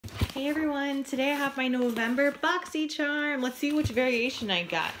Hey everyone, today I have my November Boxycharm. Let's see which variation I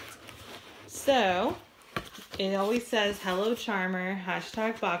got. So, it always says, hello charmer,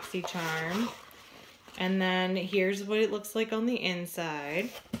 hashtag Boxycharm. And then here's what it looks like on the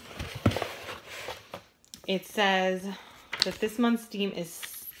inside. It says that this month's theme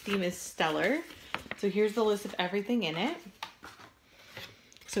is stellar. So here's the list of everything in it.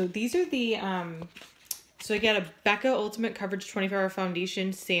 So these are the, so I get a Becca Ultimate Coverage 24-Hour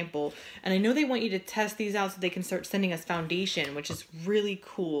Foundation sample. And I know they want you to test these out so they can start sending us foundation, which is really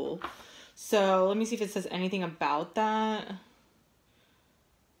cool. So let me see if it says anything about that.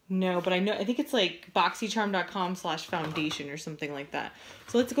 No, but I think it's like boxycharm.com/foundation or something like that.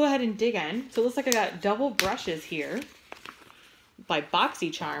 So let's go ahead and dig in. So it looks like I got double brushes here by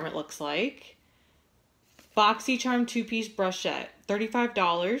Boxycharm, it looks like. Boxycharm 2-piece brush set,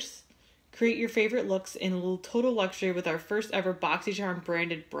 $35. Create your favorite looks in total luxury with our first ever Boxycharm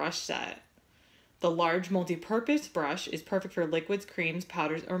branded brush set. The large multi-purpose brush is perfect for liquids, creams,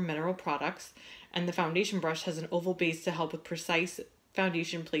 powders, or mineral products. And the foundation brush has an oval base to help with precise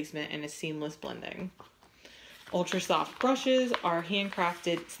foundation placement and a seamless blending. Ultra soft brushes are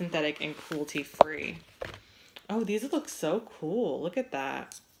handcrafted, synthetic, and cruelty-free. Oh, these look so cool. Look at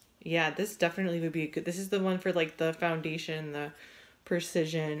that. Yeah, this definitely would be a good, this is the one for like the foundation, the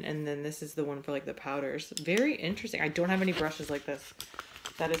precision, and then this is the one for like the powders. Very interesting. I don't have any brushes like this.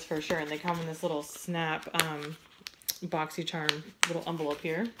 That is for sure. And they come in this little snap Boxycharm little envelope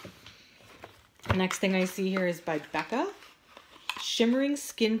here. Next thing I see here is by Becca. Shimmering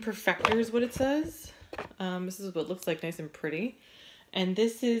Skin Perfector is what it says. This is what it looks like, nice and pretty. And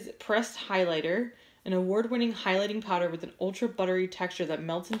this is Pressed Highlighter, an award-winning highlighting powder with an ultra buttery texture that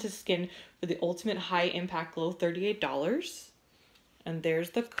melts into skin for the ultimate high impact glow, $38. And there's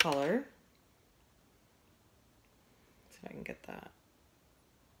the color. Let's see if I can get that.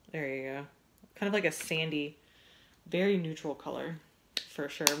 There you go. Kind of like a sandy, very neutral color for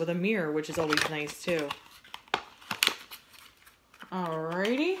sure, with a mirror, which is always nice too.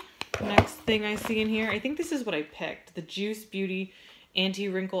 Alrighty. Next thing I see in here, I think this is what I picked. The Juice Beauty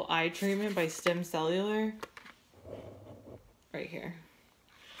Anti-Wrinkle Eye Treatment by Stem Cellular. Right here.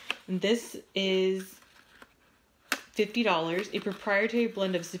 And this is $50, a proprietary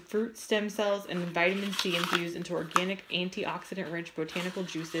blend of fruit stem cells and vitamin C infused into organic antioxidant-rich botanical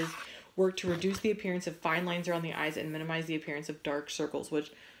juices work to reduce the appearance of fine lines around the eyes and minimize the appearance of dark circles,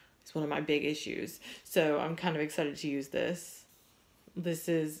 which is one of my big issues. So I'm kind of excited to use this. This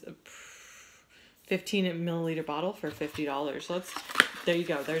is a 15 milliliter bottle for $50. So there you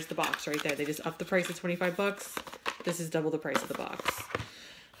go. There's the box right there. They just upped the price to 25 bucks. This is double the price of the box.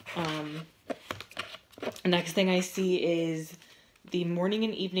 Next thing I see is the Morning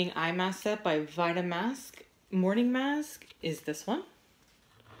and Evening Eye Mask Set by Vitamask. Morning Mask is this one.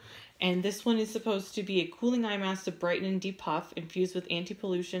 And this one is supposed to be a cooling eye mask to brighten and depuff, infused with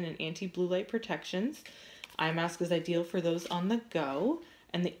anti-pollution and anti-blue light protections. Eye mask is ideal for those on the go.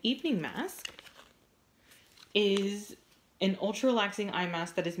 And the Evening Mask is an ultra-relaxing eye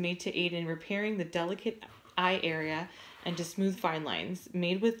mask that is made to aid in repairing the delicate eye area and to smooth fine lines.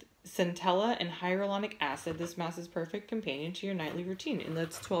 Made with centella and hyaluronic acid, this mask is perfect companion to your nightly routine. And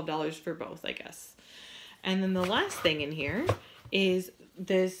that's $12 for both, I guess. And then the last thing in here is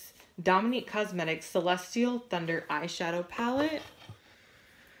this Dominique Cosmetics Celestial Thunder Eyeshadow Palette.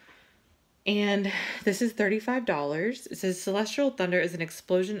 And this is $35. It says Celestial Thunder is an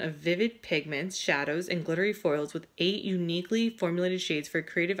explosion of vivid pigments, shadows, and glittery foils with 8 uniquely formulated shades for a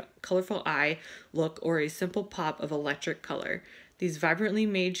creative, colorful eye look or a simple pop of electric color. These vibrantly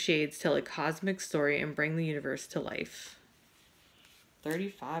made shades tell a cosmic story and bring the universe to life.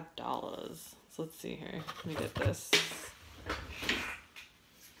 $35. So let's see here. Let me get this.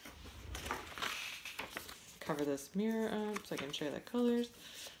 Cover this mirror up so I can show you the colors.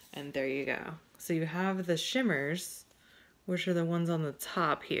 And there you go. So you have the shimmers, which are the ones on the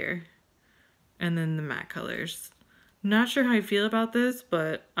top here. And then the matte colors. Not sure how I feel about this,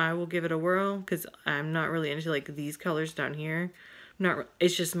 but I will give it a whirl because I'm not really into like these colors down here.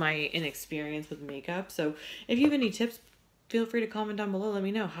 It's just my inexperience with makeup. So if you have any tips, feel free to comment down below. Let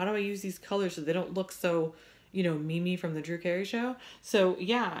me know. How do I use these colors so they don't look so, you know, Mimi from the Drew Carey Show? So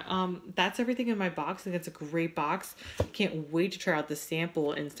yeah, that's everything in my box. I think it's a great box. I can't wait to try out the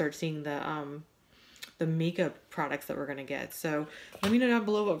sample and start seeing the makeup products that we're gonna get. So let me know down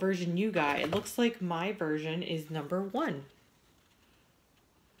below what version you got. It looks like my version is number 1.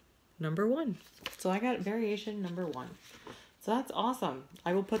 Number 1. So I got variation number 1. So that's awesome.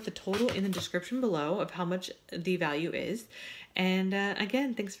 I will put the total in the description below of how much the value is. And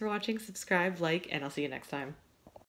again, thanks for watching. Subscribe, like, and I'll see you next time.